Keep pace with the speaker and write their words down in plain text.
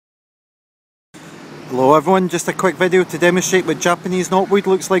Hello everyone, just a quick video to demonstrate what Japanese knotweed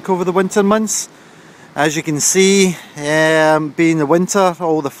looks like over the winter months. As you can see, being the winter,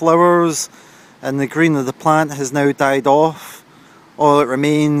 all the flowers and the green of the plant has now died off. All that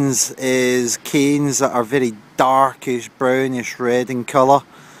remains is canes that are very darkish, brownish red in colour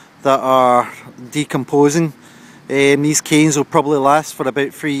that are decomposing. These canes will probably last for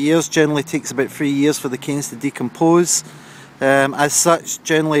about 3 years. Generally takes about 3 years for the canes to decompose. As such,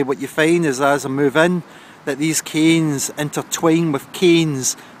 generally what you find is as I move in, that these canes intertwine with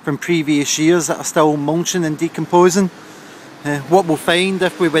canes from previous years that are still mulching and decomposing. What we'll find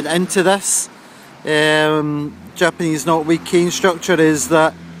if we went into this Japanese knotweed cane structure is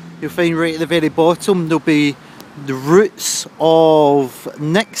that you'll find right at the very bottom there'll be the roots of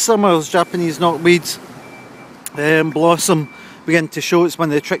next summer's Japanese knotweed blossom begin to show. It's one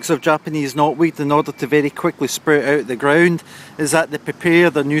of the tricks of Japanese knotweed in order to very quickly sprout out the ground, is that they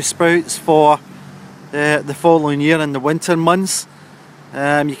prepare the new sprouts for the following year in the winter months.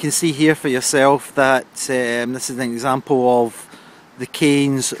 You can see here for yourself that this is an example of the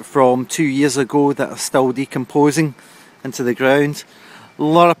canes from 2 years ago that are still decomposing into the ground. A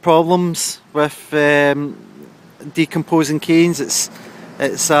lot of problems with decomposing canes.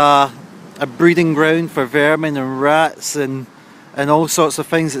 It's a breeding ground for vermin and rats and all sorts of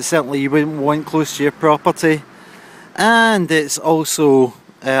things that certainly you wouldn't want close to your property. And it's also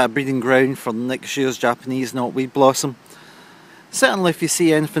a breeding ground for next year's Japanese knotweed blossom. Certainly if you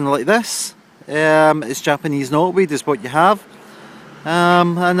see anything like this, it's Japanese knotweed is what you have.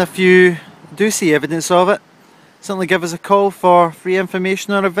 And if you do see evidence of it, certainly give us a call for free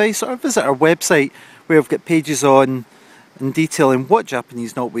information or advice, or visit our website where we've got pages on and detailing what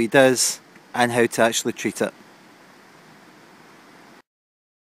Japanese knotweed is and how to actually treat it.